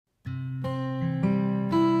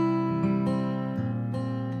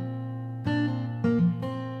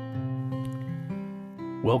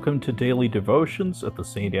Welcome to Daily Devotions at the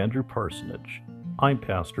St. Andrew Parsonage. I'm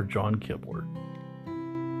Pastor John Kibler.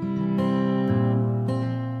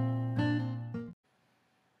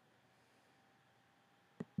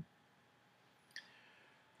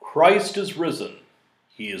 Christ is risen.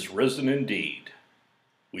 He is risen indeed.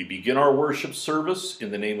 We begin our worship service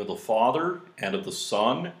in the name of the Father, and of the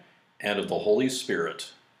Son, and of the Holy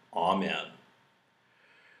Spirit. Amen.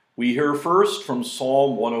 We hear first from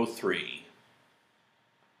Psalm 103.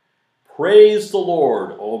 Praise the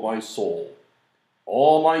Lord, O my soul.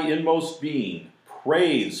 All my inmost being,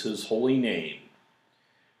 praise his holy name.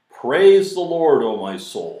 Praise the Lord, O my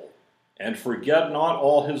soul, and forget not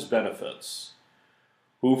all his benefits,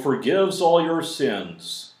 who forgives all your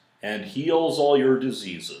sins and heals all your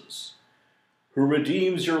diseases, who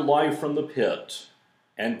redeems your life from the pit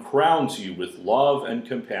and crowns you with love and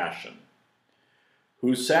compassion,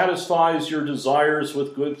 who satisfies your desires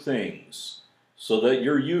with good things, so that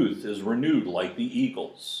your youth is renewed like the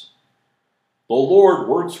eagles. The Lord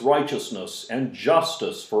works righteousness and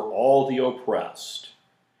justice for all the oppressed.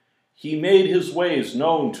 He made his ways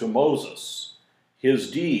known to Moses, his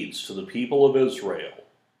deeds to the people of Israel.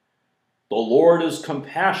 The Lord is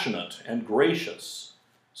compassionate and gracious,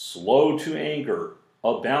 slow to anger,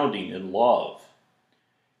 abounding in love.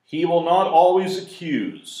 He will not always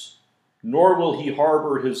accuse, nor will he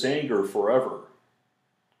harbor his anger forever.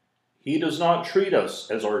 He does not treat us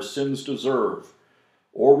as our sins deserve,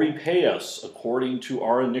 or repay us according to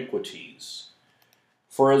our iniquities.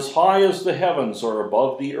 For as high as the heavens are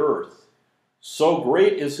above the earth, so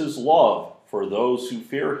great is his love for those who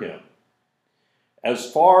fear him.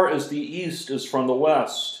 As far as the east is from the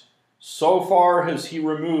west, so far has he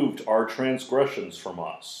removed our transgressions from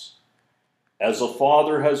us. As a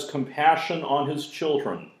father has compassion on his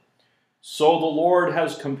children, so the Lord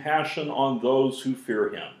has compassion on those who fear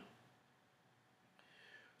him.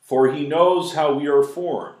 For he knows how we are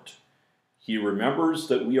formed. He remembers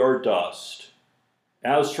that we are dust.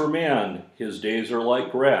 As for man, his days are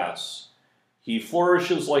like grass. He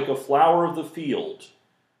flourishes like a flower of the field.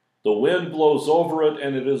 The wind blows over it,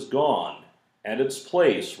 and it is gone, and its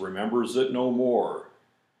place remembers it no more.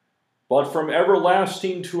 But from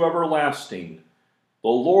everlasting to everlasting, the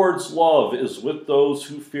Lord's love is with those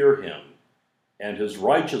who fear him, and his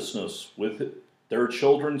righteousness with their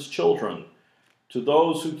children's children, to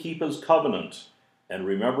those who keep his covenant and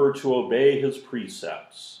remember to obey his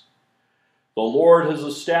precepts. The Lord has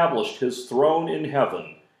established his throne in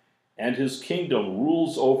heaven, and his kingdom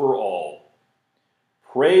rules over all.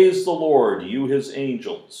 Praise the Lord, you his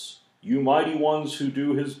angels, you mighty ones who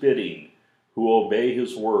do his bidding, who obey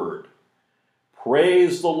his word.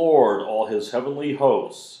 Praise the Lord, all his heavenly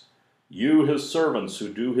hosts, you his servants who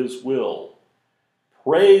do his will.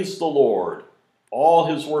 Praise the Lord, all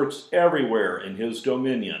his works everywhere in his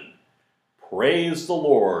dominion. Praise the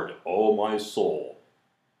Lord, O my soul.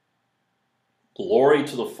 Glory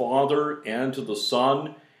to the Father, and to the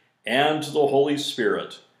Son, and to the Holy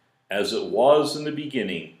Spirit, as it was in the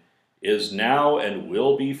beginning, is now, and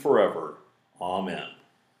will be forever. Amen.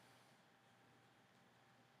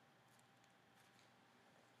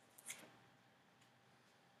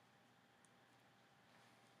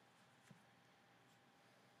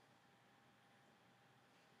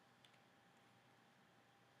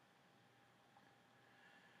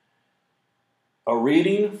 A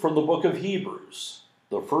reading from the book of Hebrews,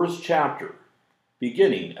 the first chapter,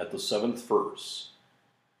 beginning at the 7th verse.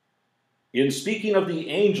 In speaking of the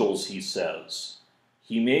angels, he says,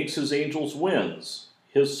 he makes his angels winds,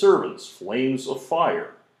 his servants flames of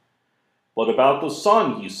fire. But about the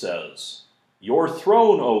Son, he says, your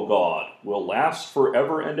throne, O God, will last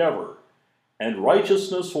forever and ever, and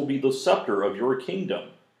righteousness will be the scepter of your kingdom.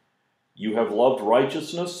 You have loved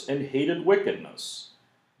righteousness and hated wickedness.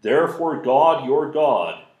 Therefore God, your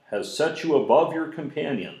God, has set you above your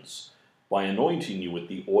companions by anointing you with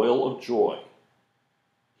the oil of joy.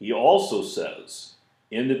 He also says,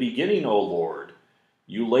 in the beginning, O Lord,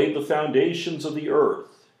 you laid the foundations of the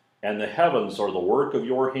earth, and the heavens are the work of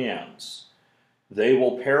your hands. They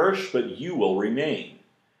will perish, but you will remain.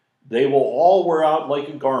 They will all wear out like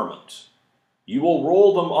a garment. You will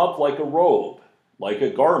roll them up like a robe. Like a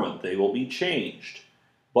garment they will be changed.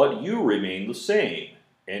 But you remain the same,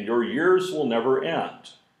 and your years will never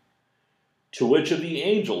end. To which of the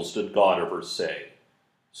angels did God ever say,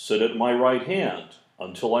 sit at my right hand,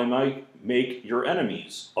 until I might make your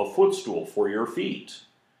enemies a footstool for your feet?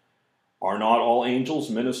 Are not all angels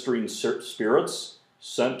ministering spirits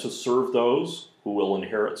sent to serve those who will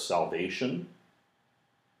inherit salvation?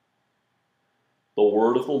 The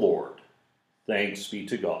word of the Lord. Thanks be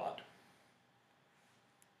to God.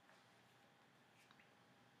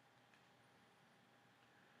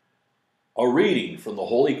 A reading from the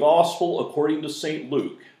Holy Gospel according to St.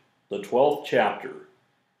 Luke, the 12th chapter,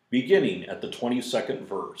 beginning at the 22nd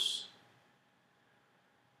verse.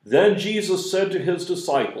 Then Jesus said to his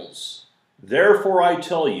disciples, "Therefore I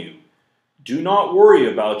tell you, do not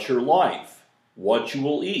worry about your life, what you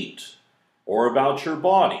will eat, or about your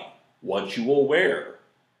body, what you will wear.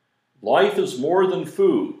 Life is more than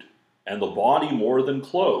food, and the body more than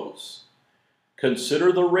clothes.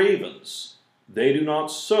 Consider the ravens. They do not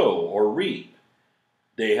sow or reap.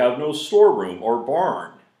 They have no storeroom or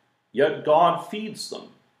barn, yet God feeds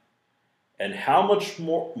them. And how much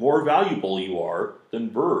more valuable you are than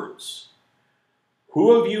birds.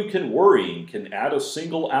 Who of you can add a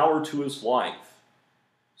single hour to his life?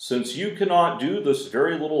 Since you cannot do this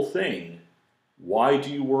very little thing, why do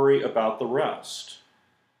you worry about the rest?"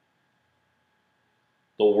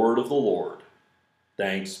 The word of the Lord.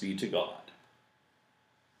 Thanks be to God.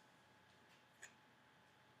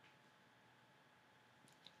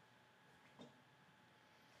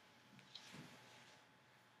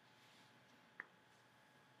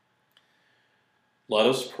 Let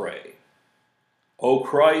us pray. O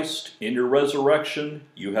Christ, in your resurrection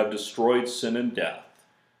you have destroyed sin and death.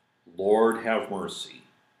 Lord, have mercy.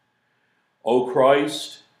 O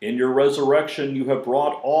Christ, in your resurrection you have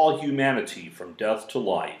brought all humanity from death to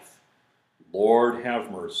life. Lord, have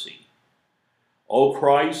mercy. O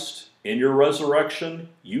Christ, in your resurrection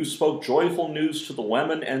you spoke joyful news to the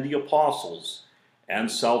women and the apostles, and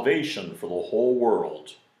salvation for the whole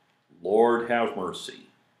world. Lord, have mercy.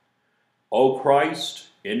 O Christ,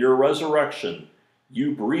 in your resurrection,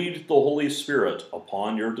 you breathed the Holy Spirit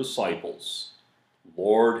upon your disciples.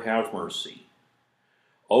 Lord, have mercy.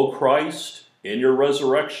 O Christ, in your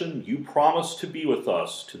resurrection, you promised to be with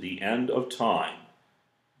us to the end of time.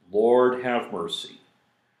 Lord, have mercy.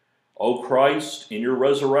 O Christ, in your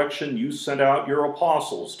resurrection, you sent out your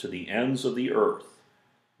apostles to the ends of the earth.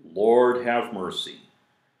 Lord, have mercy.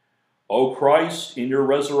 O Christ, in your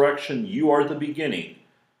resurrection, you are the beginning,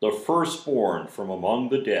 the firstborn from among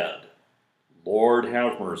the dead. Lord,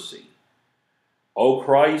 have mercy. O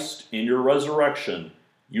Christ, in your resurrection,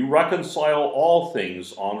 you reconcile all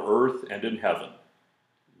things on earth and in heaven.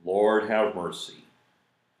 Lord, have mercy.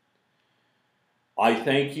 I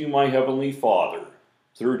thank you, my heavenly Father,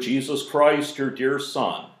 through Jesus Christ, your dear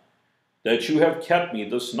Son, that you have kept me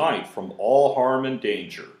this night from all harm and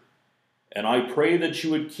danger. And I pray that you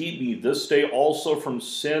would keep me this day also from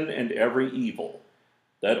sin and every evil,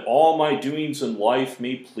 that all my doings in life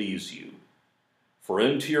may please you. For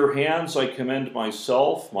into your hands I commend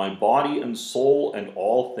myself, my body and soul, and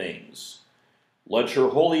all things. Let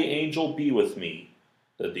your holy angel be with me,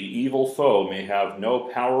 that the evil foe may have no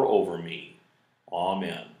power over me.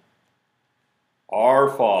 Amen. Our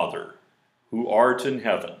Father, who art in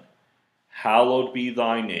heaven, hallowed be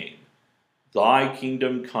thy name. Thy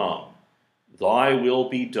kingdom come, thy will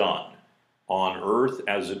be done, on earth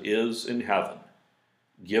as it is in heaven.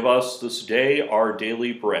 Give us this day our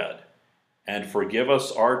daily bread, and forgive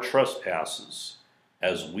us our trespasses,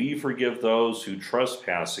 as we forgive those who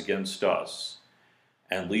trespass against us.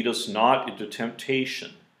 And lead us not into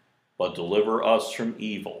temptation, but deliver us from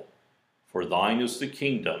evil. For thine is the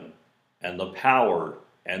kingdom, and the power,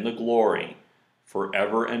 and the glory,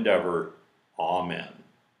 forever and ever. Amen.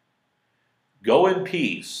 Go in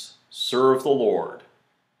peace, serve the Lord.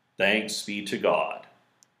 Thanks be to God.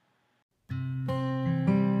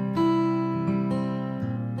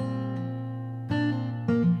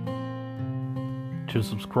 To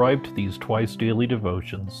subscribe to these twice daily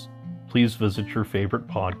devotions, please visit your favorite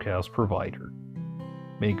podcast provider.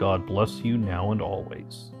 May God bless you now and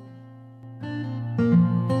always.